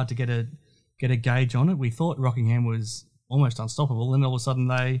bit hard to get a gauge on it. We thought Rockingham was almost unstoppable, and all of a sudden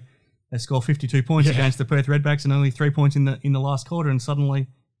they score 52 points against the Perth Redbacks and only 3 points in the last quarter, and suddenly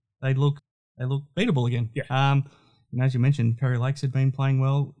they look beatable again. Yeah. And as you mentioned, Perry Lakes had been playing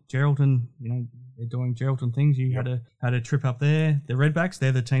well. Geraldton, they're doing Geraldton things. You had a trip up there. The Redbacks,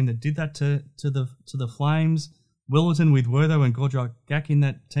 they're the team that did that to the Flames. Willerton with Wertho and Gorjak Gak in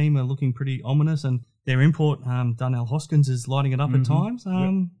that team are looking pretty ominous, and their import, Darnell Hoskins, is lighting it up at times.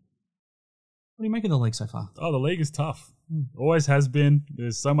 What do you make of the league so far? Oh, the league is tough. Always has been.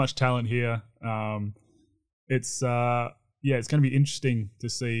 There's so much talent here. It's going to be interesting to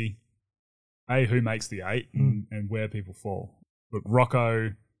see who makes the 8 and where people fall. Look,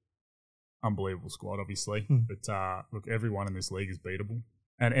 Rocco, unbelievable squad, obviously, but look, everyone in this league is beatable,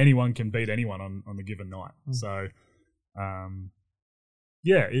 and anyone can beat anyone on the given night. So,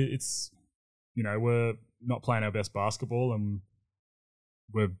 it's we're not playing our best basketball, and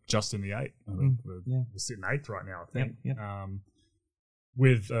we're just in the 8. I think we're sitting 8th right now, I think. Yep.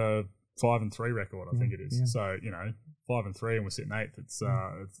 With a 5-3 record, I think it is. Yeah. So 5-3, and we're sitting 8th. It's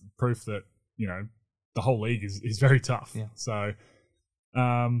proof that the whole league is very tough. Yeah. So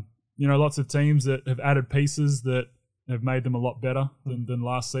lots of teams that have added pieces that have made them a lot better than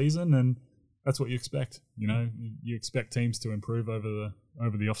last season, and that's what you expect. You expect teams to improve over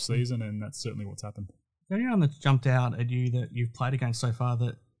the off season, and that's certainly what's happened. Is there anyone that's jumped out at you that you've played against so far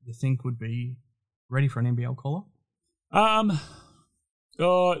that you think would be ready for an NBL call-up?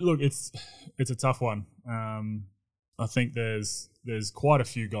 Look, it's a tough one. I think there's quite a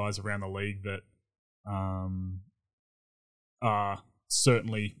few guys around the league that are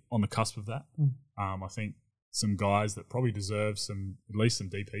certainly on the cusp of that. I think some guys that probably deserve at least some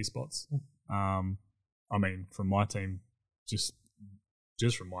DP spots. From my team, just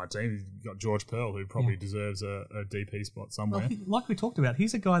from my team, you've got George Pearl, who probably deserves a DP spot somewhere. Well, like we talked about,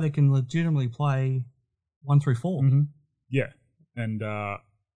 he's a guy that can legitimately play 1 through 4. Yeah, and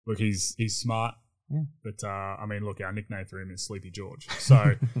look, he's smart. Yeah. But our nickname for him is Sleepy George.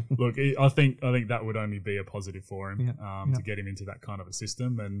 So look, I think that would only be a positive for him to get him into that kind of a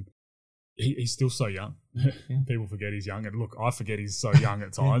system. And he's still so young. People forget he's young, and look, I forget he's so young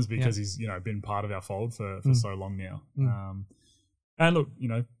at times because he's been part of our fold for so long now. And look,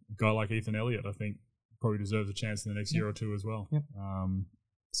 a guy like Ethan Elliott, I think probably deserves a chance in the next year or two as well. Yep.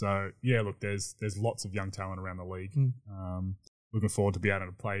 So yeah, look, there's lots of young talent around the league. Looking forward to be able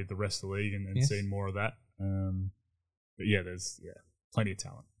to play the rest of the league and seeing more of that. But yeah, there's plenty of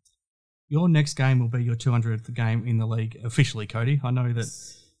talent. Your next game will be your 200th game in the league officially, Cody. I know that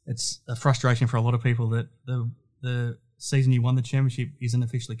it's a frustration for a lot of people that the season you won the championship isn't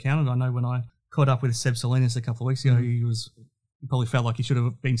officially counted. I know when I caught up with Seb Salinas a couple of weeks ago, he probably felt like he should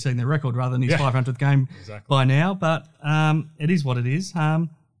have been setting the record rather than his 500th game by now. But it is what it is.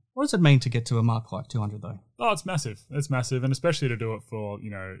 What does it mean to get to a mark like 200 though? Oh, it's massive. It's massive, and especially to do it for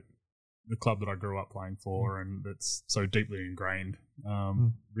the club that I grew up playing for, and that's so deeply ingrained,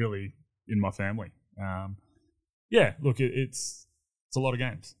 really, in my family. Look, it's a lot of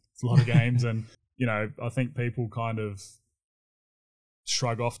games. It's a lot of games, and I think people kind of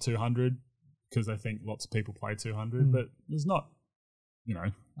shrug off 200 because they think lots of people play 200, but there's not.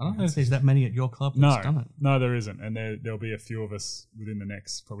 I don't know if there's that many at your club that's done it. No, there isn't, and there'll be a few of us within the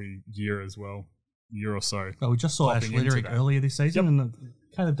next probably year as well, year or so. Well, we just saw Ash Literick earlier this season, and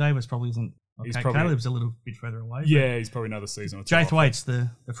Caleb Davis probably isn't. Okay, Caleb's a little bit further away. Yeah, he's probably another season or two. Jay Thwaites, the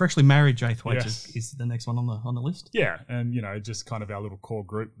freshly married Jay Thwaites is the next one on the list. Yeah, and just kind of our little core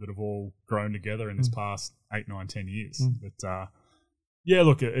group that have all grown together in this past 8, 9, 10 years. But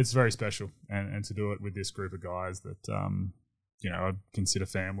look, it's very special, and to do it with this group of guys that I consider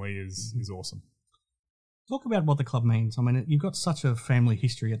family is awesome. Talk about what the club means. I mean, you've got such a family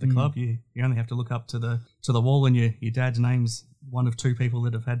history at the club. You only have to look up to the wall, and your dad's name's one of 2 people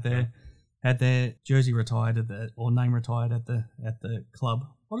that have had their jersey retired or name retired at the club.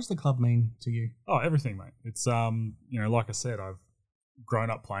 What does the club mean to you? Oh, everything, mate. It's like I said, I've grown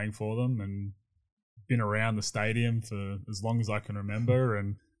up playing for them and been around the stadium for as long as I can remember,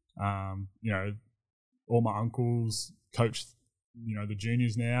 and all my uncles coached the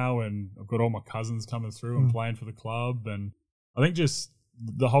juniors now, and I've got all my cousins coming through and playing for the club, and I think just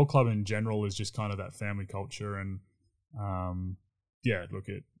the whole club in general is just kind of that family culture, and look,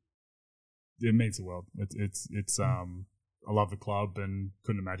 it means the world. It's I love the club and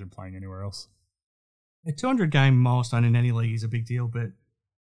couldn't imagine playing anywhere else. A 200-game milestone in any league is a big deal, but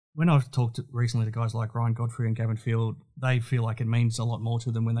when I've talked recently to guys like Ryan Godfrey and Gavin Field, they feel like it means a lot more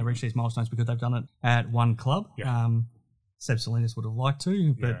to them when they reach these milestones because they've done it at one club. Yeah. Seb Salinas would have liked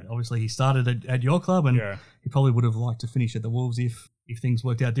to, but obviously he started at your club, and he probably would have liked to finish at the Wolves if things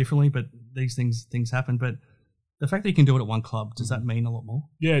worked out differently. But these things happen. But the fact that you can do it at one club, does that mean a lot more?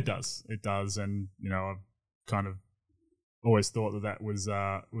 Yeah, it does. It does, and I've kind of always thought that was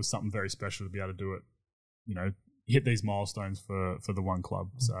something very special to be able to do it. Hit these milestones for the one club.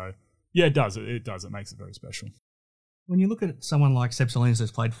 So yeah, it does. It does. It makes it very special. When you look at someone like Seb Salinas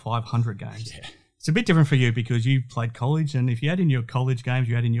who's played 500 games. Yeah. It's a bit different for you because you played college, and if you add in your college games,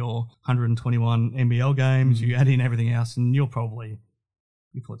 you add in your 121 NBL games, you add in everything else, and you probably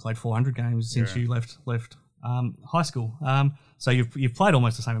played 400 games since you left high school. So you've played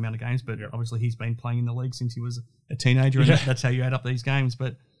almost the same amount of games, but obviously he's been playing in the league since he was a teenager, and that's how you add up these games.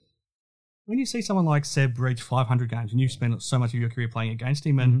 But when you see someone like Seb reach 500 games, and you've spent so much of your career playing against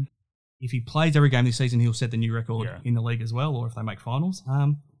him, and if he plays every game this season, he'll set the new record in the league as well, or if they make finals.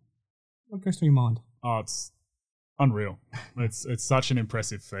 What goes through your mind? Oh, it's unreal. It's such an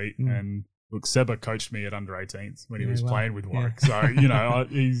impressive feat. And look, Seba coached me at under 18s when he was playing with Warwick. So,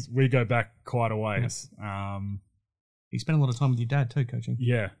 we go back quite a ways. You spent a lot of time with your dad too, coaching.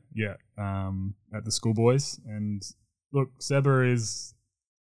 Yeah. At the schoolboys. And look, Seba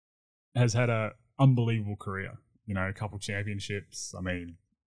has had an unbelievable career. A couple championships. I mean,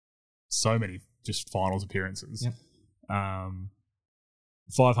 so many just finals appearances. Yep.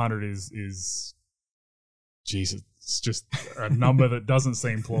 500 is Jesus, it's just a number that doesn't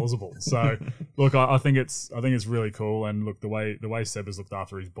seem plausible. So look, I think it's really cool. And look, the way Seb has looked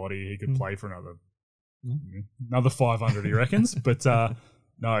after his body, he could play for another 500, he reckons. But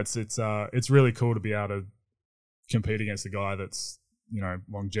no, it's really cool to be able to compete against a guy that's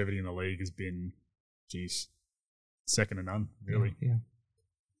longevity in the league has been, second to none, really. Yeah.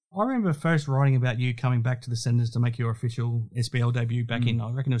 I remember first writing about you coming back to the Senators to make your official SBL debut back in, I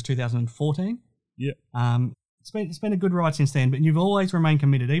reckon it was 2014. Yeah. It's been a good ride since then, but you've always remained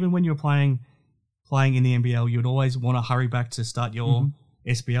committed. Even when you were playing in the NBL, you would always want to hurry back to start your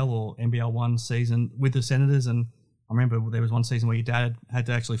SBL or NBL 1 season with the Senators. And I remember there was one season where your dad had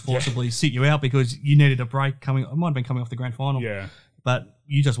to actually forcibly sit you out because you needed a break it might have been coming off the grand final. Yeah. But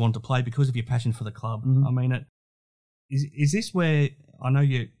you just wanted to play because of your passion for the club. I mean, is this where... I know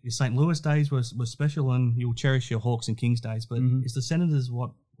your St. Louis days was special, and you'll cherish your Hawks and Kings days, but is the Senators what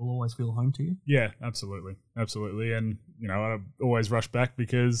will always feel home to you? Yeah, absolutely. And, I always rush back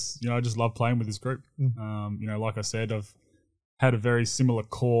because, I just love playing with this group. Like I said, I've had a very similar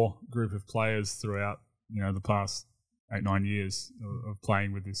core group of players throughout, the past 8-9 years of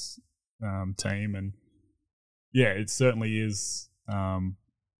playing with this team. And, yeah, it certainly is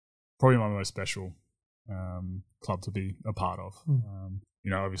probably my most special club to be a part of.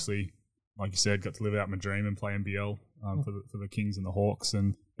 Obviously, like you said, got to live out my dream and play NBL for the Kings and the Hawks,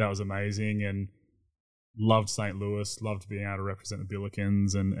 and that was amazing. And loved St. Louis, loved being able to represent the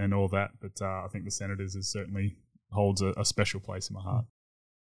Billikens and all that. But I think the Senators certainly holds a special place in my heart. Are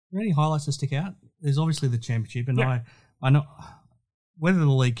there any highlights that stick out? There's obviously the championship, and I know whether the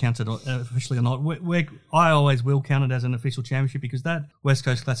league counts it officially or not, I always will count it as an official championship because that West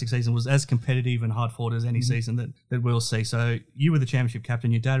Coast Classic season was as competitive and hard-fought as any season that we'll see. So you were the championship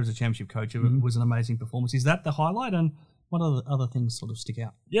captain, your dad was a championship coach. It was an amazing performance. Is that the highlight, and what other things sort of stick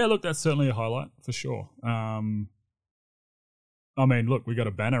out? Yeah, look, that's certainly a highlight for sure. I mean, look, we got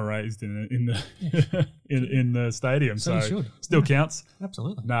a banner raised in the stadium, so still counts.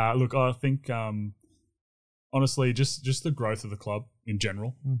 Absolutely. Nah, look, I think honestly, just the growth of the club in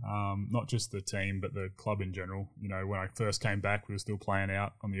general, not just the team, but the club in general. When I first came back, we were still playing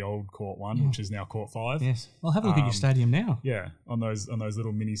out on the old Court 1, which is now Court 5. Yes. Well, have a look at your stadium now. Yeah, on those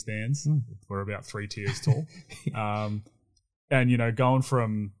little mini stands. We're about 3 tiers tall. And, going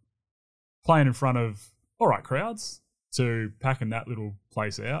from playing in front of all right crowds to packing that little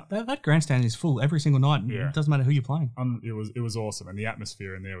place out. That grandstand is full every single night. Yeah. It doesn't matter who you're playing. It was awesome, and the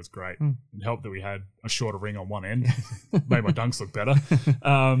atmosphere in there was great. It helped that we had a shorter ring on one end, made my dunks look better.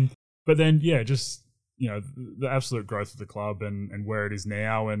 But then, just the absolute growth of the club and where it is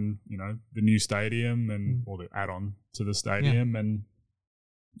now, and the new stadium and or the add-on to the stadium, and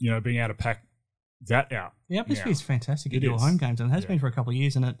being able to pack that out. The atmosphere is fantastic at your home games, and it has been for a couple of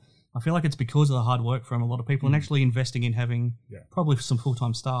years, and I feel like it's because of the hard work from a lot of people and actually investing in having probably some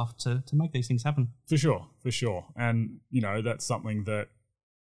full-time staff to make these things happen. For sure. And, that's something that,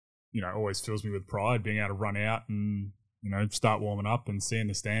 always fills me with pride, being able to run out and, start warming up and seeing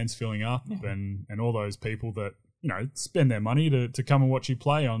the stands filling up and all those people that, spend their money to come and watch you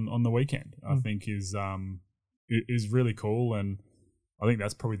play on the weekend. I think is really cool, and I think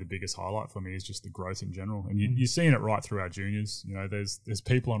that's probably the biggest highlight for me is just the growth in general. And you're seeing it right through our juniors. There's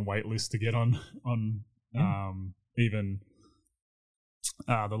people on wait lists to get on even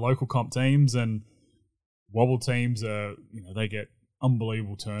the local comp teams, and Wobble teams are they get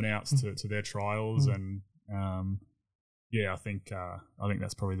unbelievable turnouts to their trials, and I think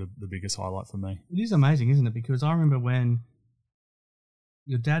that's probably the biggest highlight for me. It is amazing, isn't it? Because I remember when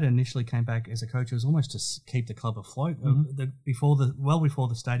your dad initially came back as a coach, it was almost to keep the club afloat. Before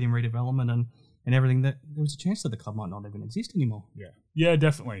the stadium redevelopment and everything, that there was a chance that the club might not even exist anymore. Yeah,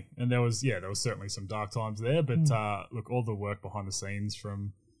 definitely. And there was certainly some dark times there, but look, all the work behind the scenes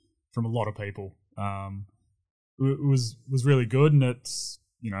from a lot of people was really good, and it's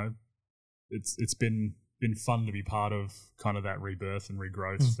been fun to be part of kind of that rebirth and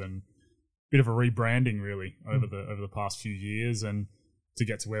regrowth and a bit of a rebranding really over the past few years, and to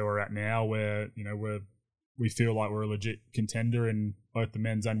get to where we're at now, where we feel like we're a legit contender in both the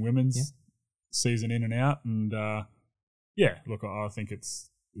men's and women's season in and out, and look, I think it's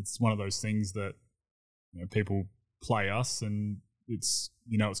one of those things that people play us, and it's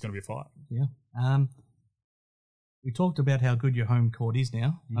it's going to be a fight. We talked about how good your home court is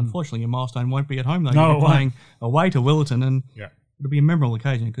now. Unfortunately, your milestone won't be at home, though. No, You'll be playing away to Willerton, and it'll be a memorable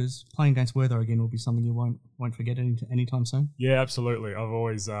occasion because playing against Werther again will be something you won't forget anytime soon. Yeah, absolutely. I've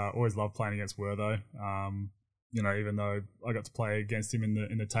always loved playing against Werther. Even though I got to play against him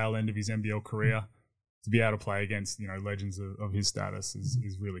in the tail end of his NBL career, to be able to play against legends of his status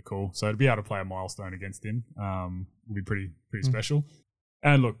is really cool. So to be able to play a milestone against him will be pretty special.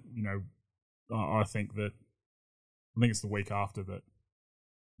 And look, I think it's the week after that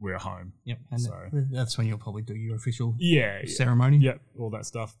we're home. Yep, and so that's when you'll probably do your official ceremony. Yep, all that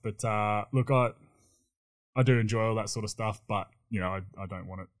stuff. But look, I do enjoy all that sort of stuff, but I don't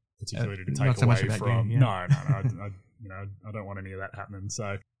want it particularly to take away from. No, I don't want any of that happening.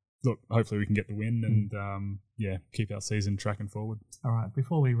 So look, hopefully we can get the win and keep our season tracking forward. All right,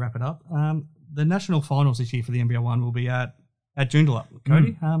 before we wrap it up, the national finals this year for the NBL 1 will be at Joondalup.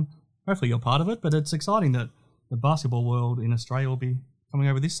 Cody, hopefully you're part of it, but it's exciting that the basketball world in Australia will be coming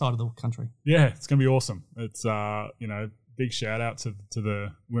over this side of the country. Yeah, it's going to be awesome. It's big shout out to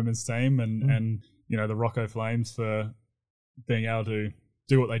the women's team and the Rocco Flames for being able to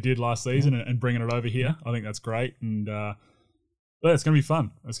do what they did last season and bringing it over here. I think that's great, and it's going to be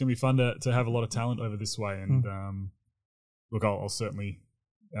fun. It's going to be fun to have a lot of talent over this way, and look, I'll certainly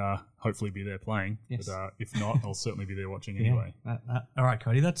hopefully be there playing, but if not, I'll certainly be there watching anyway. All right,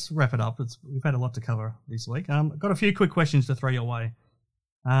 Cody, let's wrap it up. We've had a lot to cover this week. I've got a few quick questions to throw your way.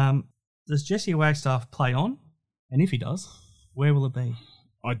 Does Jesse Wagstaff play on? And if he does, where will it be?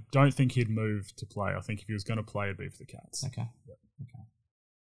 I don't think he'd move to play. I think if he was going to play, it'd be for the Cats. Okay.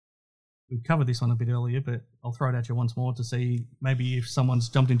 We covered this one a bit earlier, but I'll throw it at you once more to see maybe if someone's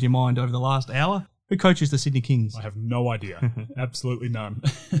jumped into your mind over the last hour. Who coaches the Sydney Kings? I have no idea. Absolutely none.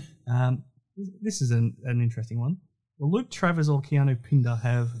 This is an interesting one. Will Luke Travers or Keanu Pinder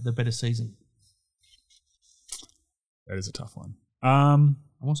have the better season? That is a tough one. I'm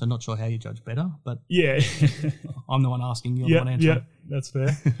also not sure how you judge better, but I'm the one asking, you're the one answering. Yeah, that's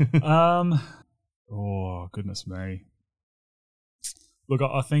fair. Oh, goodness me. Look,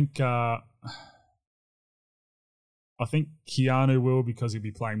 I think Keanu will, because he'll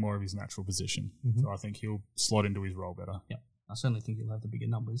be playing more of his natural position. So I think he'll slot into his role better. Yeah, I certainly think he'll have the bigger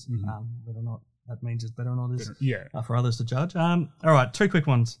numbers. Whether or not that means it's better or not is for others to judge. All right, two quick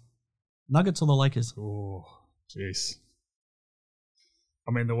ones. Nuggets or the Lakers? Oh, jeez.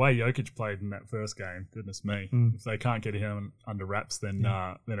 I mean, the way Jokic played in that first game, goodness me. If they can't get him under wraps, then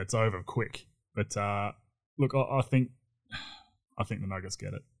it's over quick. But look, I think the Nuggets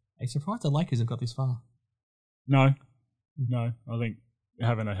get it. Are you surprised the Lakers have got this far? No. I think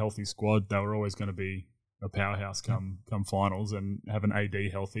having a healthy squad, they were always going to be a powerhouse come finals, and having AD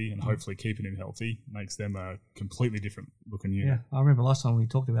healthy and hopefully keeping him healthy makes them a completely different looking unit. Yeah, I remember last time we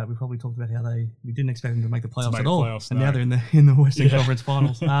probably talked about how we didn't expect them to make the playoffs at all, and no. now they're in the Western Conference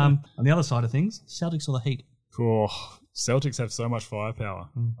Finals. On the other side of things, Celtics or the Heat? Oh, Celtics have so much firepower.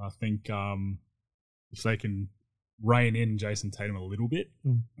 I think if they can rein in Jason Tatum a little bit,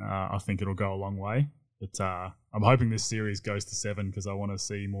 I think it'll go a long way. But I'm hoping this series goes to 7 because I want to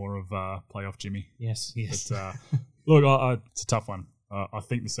see more of playoff Jimmy. Yes. But look, it's a tough one. I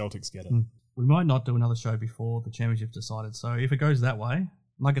think the Celtics get it. We might not do another show before the championship decided. So if it goes that way,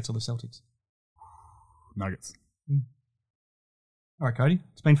 Nuggets or the Celtics? Nuggets. All right, Cody.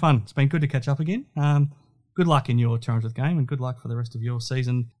 It's been fun. It's been good to catch up again. Good luck in your Torrensworth game, and good luck for the rest of your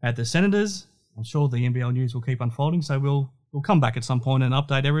season at the Senators. I'm sure the NBL news will keep unfolding. So we'll come back at some point and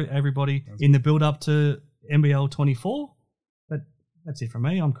update everybody in the build up to NBL 24. But that's it from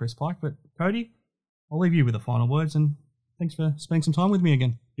me. I'm Chris Pike. But Cody, I'll leave you with the final words, and thanks for spending some time with me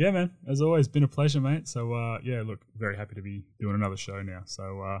again. Yeah, man. As always, been a pleasure, mate. So, look, very happy to be doing another show now.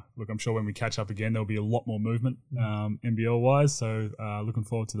 So, look, I'm sure when we catch up again, there'll be a lot more movement NBL-wise. So, looking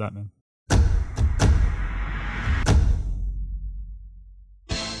forward to that, man.